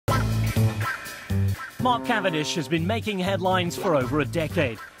Mark Cavendish has been making headlines for over a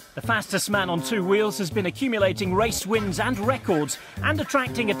decade. The fastest man on two wheels has been accumulating race wins and records and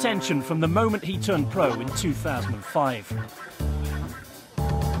attracting attention from the moment he turned pro in 2005.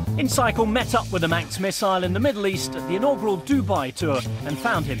 inCycle met up with the Manx missile in the Middle East at the inaugural Dubai tour and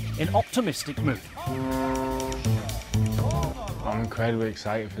found him in optimistic mood. I'm incredibly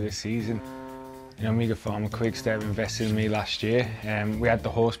excited for this season. You know, Mega Farm Quickstep invested in me last year. We had the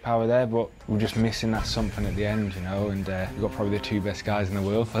horsepower there, but we were just missing that something at the end, you know, and we've got probably the two best guys in the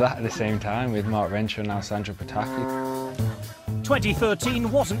world for that at the same time, with Mark Renshaw and Alessandro Petacchi.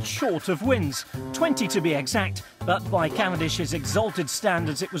 2013 wasn't short of wins, 20 to be exact, but by Cavendish's exalted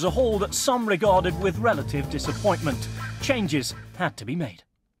standards it was a haul that some regarded with relative disappointment. Changes had to be made.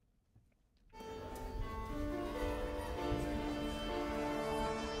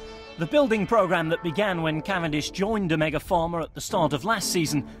 The building programme that began when Cavendish joined Omega Pharma at the start of last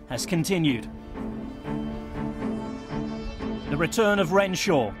season has continued. The return of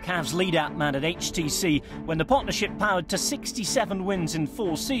Renshaw, Cav's lead-out man at HTC, when the partnership powered to 67 wins in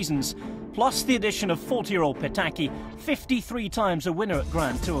 4 seasons, plus the addition of 40-year-old Petacchi, 53 times a winner at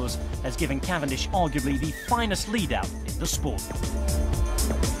Grand Tours, has given Cavendish arguably the finest lead-out in the sport.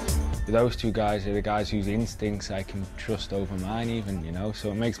 Those two guys are the guys whose instincts I can trust over mine even, you know, so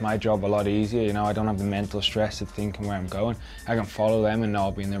it makes my job a lot easier, you know. I don't have the mental stress of thinking where I'm going. I can follow them and know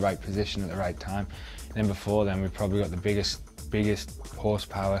I'll be in the right position at the right time. And then before then, we've probably got the biggest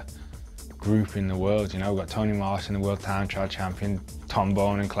horsepower group in the world, you know. We've got Tony Martin, the world time trial champion, Tom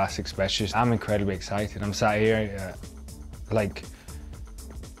Bone, classic specialist. I'm incredibly excited. I'm sat here, like,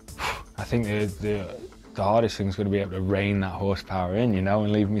 I think the hardest thing is going to be able to rein that horsepower in, you know,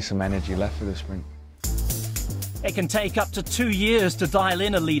 and leave me some energy left for the sprint. It can take up to 2 years to dial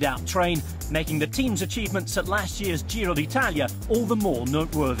in a lead-out train, making the team's achievements at last year's Giro d'Italia all the more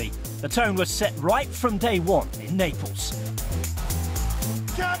noteworthy. The tone was set right from day one in Naples.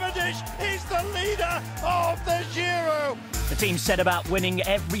 Cavendish is the leader of the Giro! The team set about winning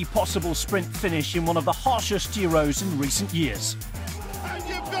every possible sprint finish in one of the harshest Giros in recent years. And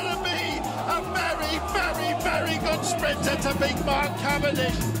you've got to be a very good sprinter to beat Mark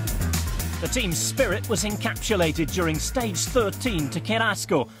Cavendish. The team's spirit was encapsulated during stage 13 to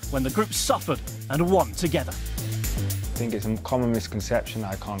Cherasco when the group suffered and won together. I think it's a common misconception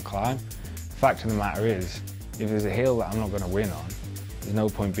that I can't climb. The fact of the matter is, if there's a hill that I'm not going to win on, there's no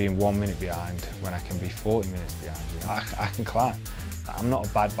point being 1 minute behind when I can be 40 minutes behind. You know, I can climb. I'm not a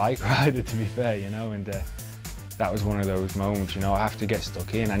bad bike rider, to be fair, you know, and that was one of those moments, you know. I have to get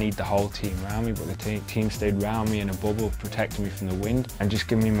stuck in. I need the whole team around me, but the team stayed around me in a bubble, protecting me from the wind and just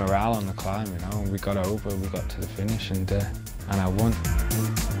giving me morale on the climb, you know. And we got over, we got to the finish, and I won.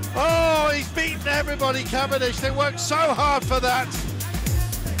 Oh, he's beaten everybody, Cavendish. They worked so hard for that.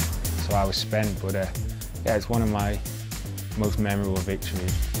 So I was spent, but yeah, it's one of my most memorable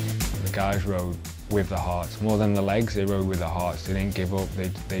victories. The guys rode with the hearts. More than the legs, they rode with the hearts. They didn't give up,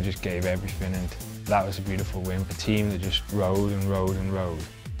 they just gave everything, and that was a beautiful win. A team that just rode and rode and rode,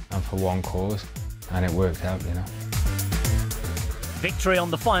 and for one cause, and it worked out, you know. Victory on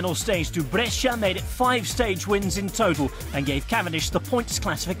the final stage to Brescia made it 5 stage wins in total and gave Cavendish the points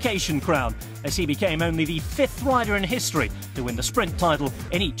classification crown, as he became only the 5th rider in history to win the sprint title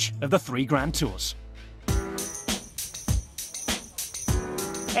in each of the 3 Grand Tours.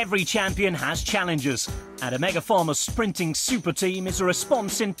 Every champion has challenges, and Omega Pharma's sprinting super team is a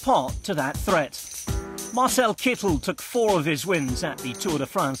response in part to that threat. Marcel Kittel took 4 of his wins at the Tour de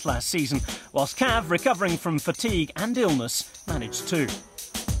France last season, whilst Cav, recovering from fatigue and illness, managed 2.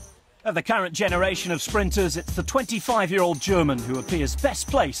 Of the current generation of sprinters, it's the 25-year-old German who appears best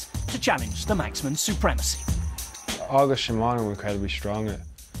placed to challenge the Manxman's supremacy. August Shimano were incredibly strong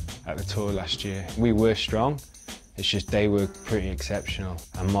at the Tour last year. We were strong, it's just they were pretty exceptional,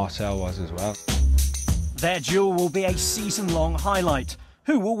 and Marcel was as well. Their duel will be a season-long highlight.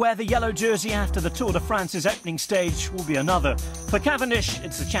 Who will wear the yellow jersey after the Tour de France's opening stage will be another. For Cavendish,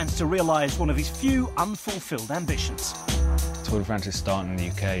 it's a chance to realise one of his few unfulfilled ambitions. Tour de France is starting in the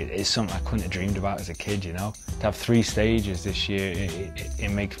UK. It's something I couldn't have dreamed about as a kid, you know. To have 3 stages this year,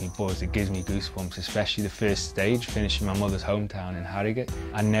 it makes me buzz, it gives me goosebumps, especially the first stage, finishing my mother's hometown in Harrogate.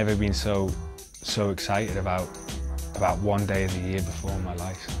 I've never been so excited about one day of the year before in my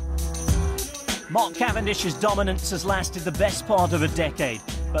life. Mark Cavendish's dominance has lasted the best part of a decade,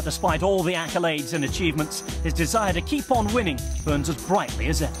 but despite all the accolades and achievements, his desire to keep on winning burns as brightly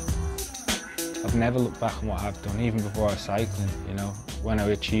as ever. I've never looked back on what I've done, even before I was cycling, you know. When I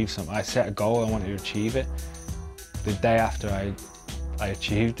achieved something, I set a goal, I wanted to achieve it. The day after I I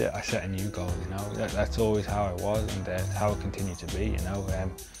achieved it. I set a new goal, you know. That's always how I was, and how I continue to be, you know.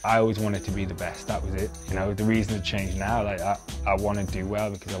 I always wanted to be the best, that was it. You know, the reason to change now, like I want to do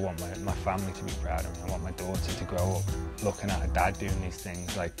well because I want my family to be proud of me. I want my daughter to grow up looking at her dad doing these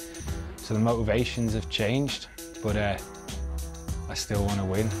things. Like, so the motivations have changed, but I still want to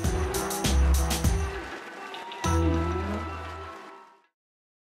win.